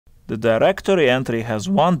The directory entry has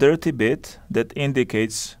one dirty bit that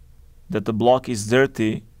indicates that the block is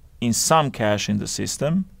dirty in some cache in the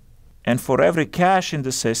system. And for every cache in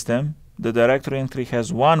the system, the directory entry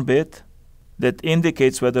has one bit that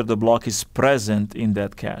indicates whether the block is present in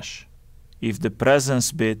that cache. If the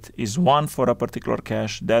presence bit is 1 for a particular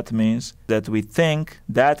cache, that means that we think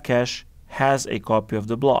that cache has a copy of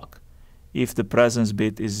the block. If the presence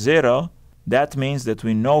bit is 0, that means that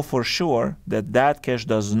we know for sure that that cache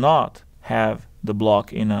does not have the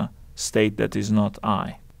block in a state that is not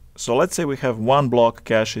I. So let's say we have one block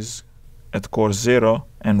caches at core 0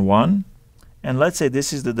 and 1. And let's say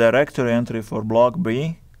this is the directory entry for block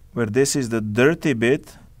B, where this is the dirty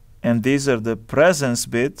bit, and these are the presence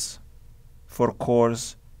bits for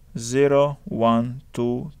cores 0, 1,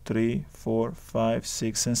 2, 3, 4, 5,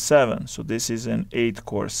 6, and 7. So this is an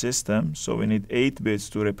 8-core system, so we need 8 bits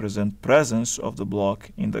to represent presence of the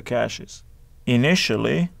block in the caches.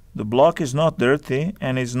 Initially, the block is not dirty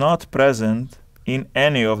and is not present in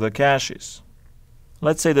any of the caches.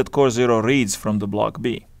 Let's say that core 0 reads from the block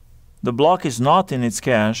B. The block is not in its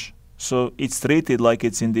cache, so it's treated like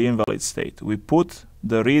it's in the invalid state. We put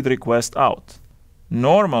the read request out.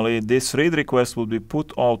 Normally, this read request would be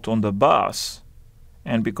put out on the bus,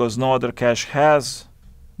 and because no other cache has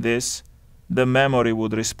this, the memory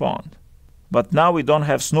would respond. But now we don't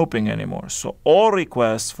have snooping anymore, so all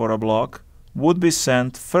requests for a block would be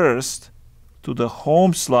sent first to the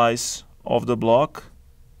home slice of the block,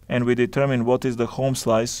 and we determine what is the home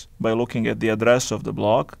slice by looking at the address of the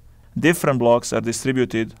block. Different blocks are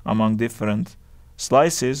distributed among different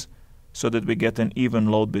slices so that we get an even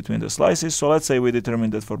load between the slices. So let's say we determine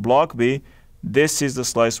that for block B, this is the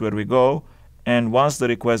slice where we go, and once the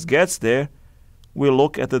request gets there, we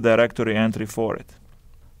look at the directory entry for it.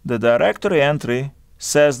 The directory entry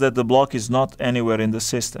says that the block is not anywhere in the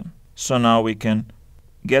system. So now we can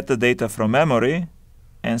get the data from memory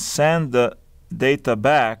and send the data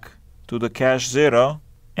back to the cache 0,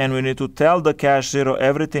 and we need to tell the cache 0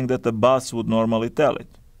 everything that the bus would normally tell it.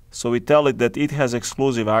 So we tell it that it has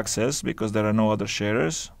exclusive access because there are no other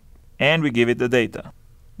sharers, and we give it the data.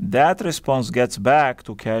 That response gets back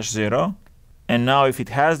to cache 0, and now if it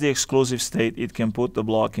has the exclusive state, it can put the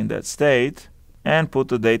block in that state and put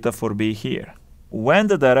the data for B here. When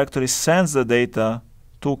the directory sends the data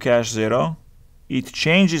to cache 0, it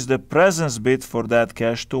changes the presence bit for that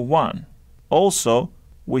cache to 1. Also,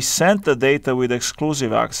 we sent the data with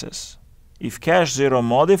exclusive access. If cache 0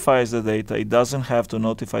 modifies the data, it doesn't have to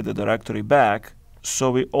notify the directory back, so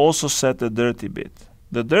we also set the dirty bit.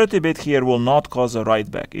 The dirty bit here will not cause a write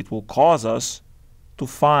back. It will cause us to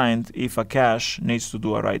find if a cache needs to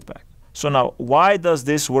do a write back. So now, why does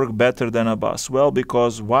this work better than a bus? Well,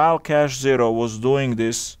 because while cache 0 was doing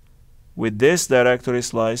this with this directory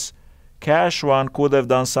slice, cache 1 could have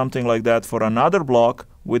done something like that for another block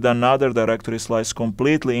with another directory slice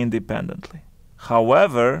completely independently.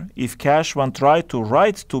 However, if cache 1 tried to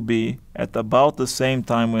write to B at about the same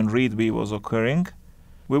time when read B was occurring,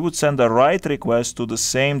 we would send a write request to the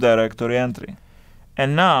same directory entry.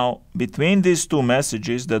 And now, between these two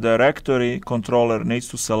messages, the directory controller needs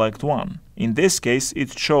to select one. In this case, it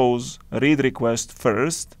chose read request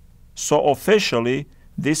first, so officially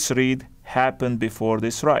this read happened before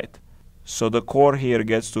this write. So the core here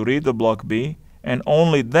gets to read the block B, and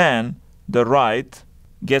only then the write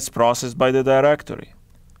gets processed by the directory.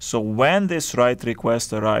 So when this write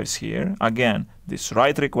request arrives here, again, this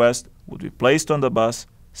write request would be placed on the bus,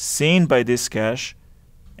 seen by this cache.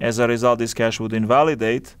 As a result, this cache would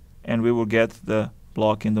invalidate, and we will get the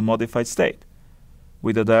block in the modified state.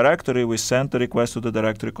 With the directory, we send the request to the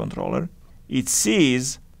directory controller. It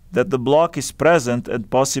sees that the block is present and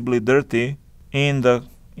possibly dirty in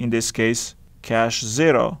this case, cache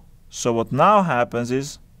 0. So what now happens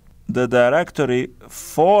is the directory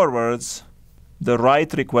forwards the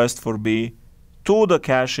write request for B to the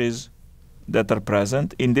caches that are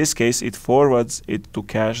present. In this case, it forwards it to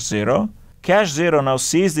cache 0. Cache 0 now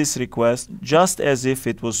sees this request just as if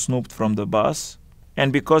it was snooped from the bus,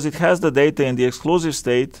 and because it has the data in the exclusive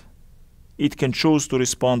state, it can choose to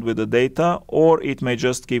respond with the data, or it may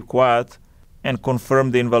just keep quiet and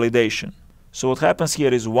confirm the invalidation. So what happens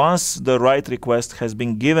here is once the write request has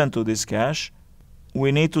been given to this cache,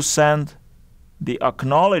 we need to send the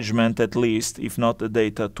acknowledgement, at least, if not the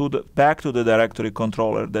data, back to the directory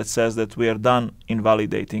controller that says that we are done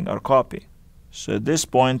invalidating our copy. So at this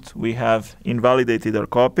point, we have invalidated our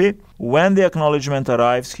copy. When the acknowledgement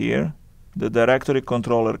arrives here, the directory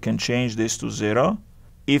controller can change this to 0.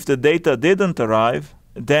 If the data didn't arrive,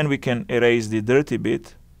 then we can erase the dirty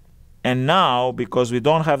bit. And now, because we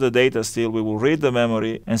don't have the data still, we will read the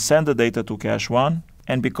memory and send the data to cache 1.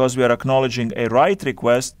 and because we are acknowledging a write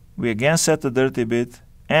request, we again set the dirty bit,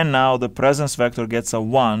 and now the presence vector gets a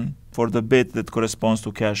 1 for the bit that corresponds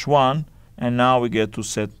to cache 1, and now we get to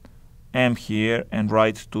set M here and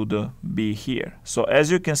write to the B here. So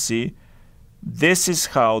as you can see, this is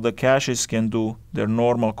how the caches can do their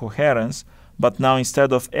normal coherence, but now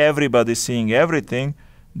instead of everybody seeing everything,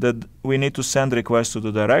 we need to send requests to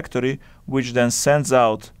the directory, which then sends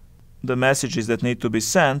out the messages that need to be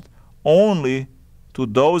sent only to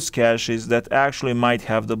those caches that actually might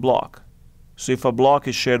have the block. So if a block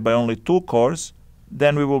is shared by only 2 cores,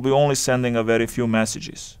 then we will be only sending a very few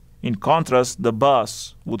messages. In contrast, the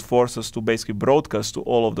bus would force us to basically broadcast to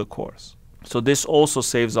all of the cores. So this also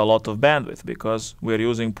saves a lot of bandwidth because we're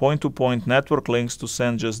using point-to-point network links to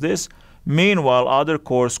send just this. Meanwhile, other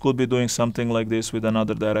cores could be doing something like this with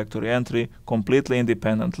another directory entry completely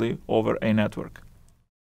independently over a network.